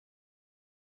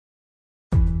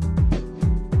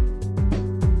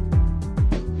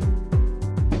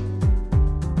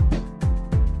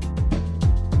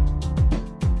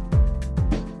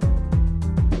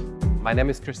My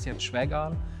name is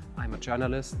C.Schwägerl. I'm a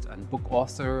journalist and book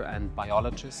author and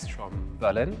biologist from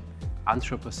Berlin.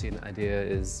 Anthropocene idea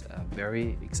is a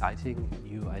very exciting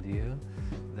new idea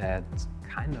that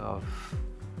kind of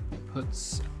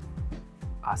puts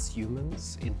us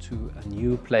humans into a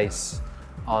new place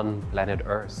on planet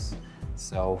Earth.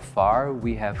 So far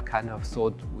we have kind of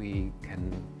thought we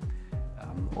can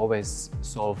always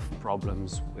solve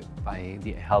problems by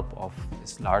the help of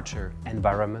this larger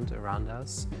environment around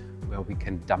us, where we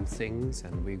can dump things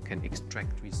and we can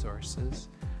extract resources.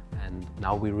 And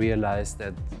now we realize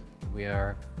that we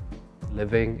are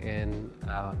living in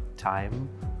a time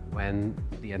when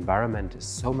the environment is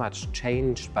so much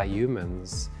changed by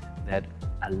humans that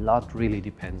a lot really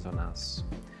depends on us.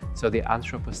 So the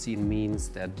Anthropocene means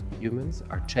that humans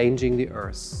are changing the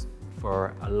Earth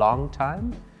for a long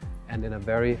time and in a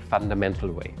very fundamental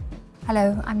way.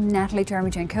 Hello, I'm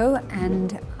Jeremijenko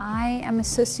and I am a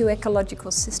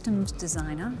socio-ecological systems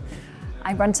designer.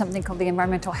 I run something called the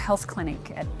Environmental Health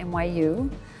Clinic at NYU.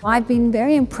 I've been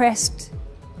very impressed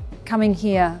coming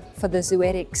here for the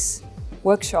Zooetics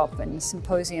workshop and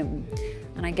symposium,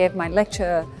 and I gave my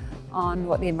lecture on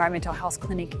what the Environmental Health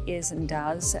Clinic is and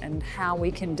does and how we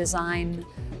can design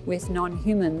with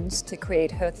non-humans to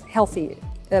create healthy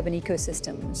urban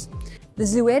ecosystems. The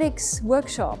Zooetics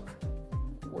workshop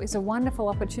is a wonderful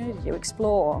opportunity to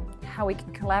explore how we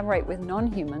can collaborate with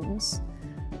non-humans,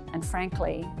 and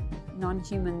frankly,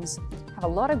 non-humans have a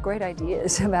lot of great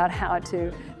ideas about how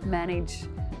to manage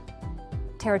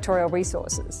territorial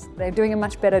resources. They're doing a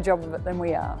much better job of it than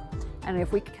we are. And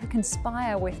if we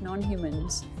conspire with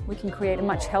non-humans, we can create a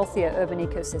much healthier urban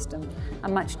ecosystem, a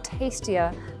much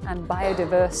tastier and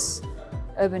biodiverse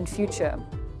urban future.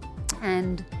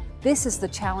 And this is the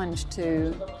challenge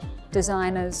to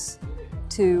designers,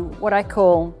 to what I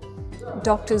call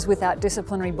doctors without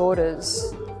disciplinary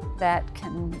borders, that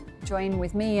can join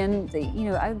with me and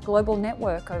a global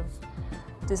network of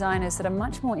designers that are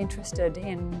much more interested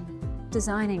in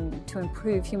designing to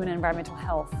improve human and environmental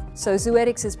health. So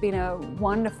Zooetics has been a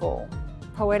wonderful,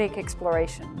 poetic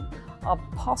exploration of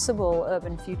possible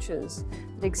urban futures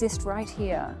that exist right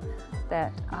here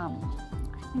that I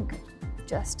think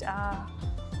just are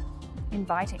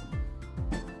inviting.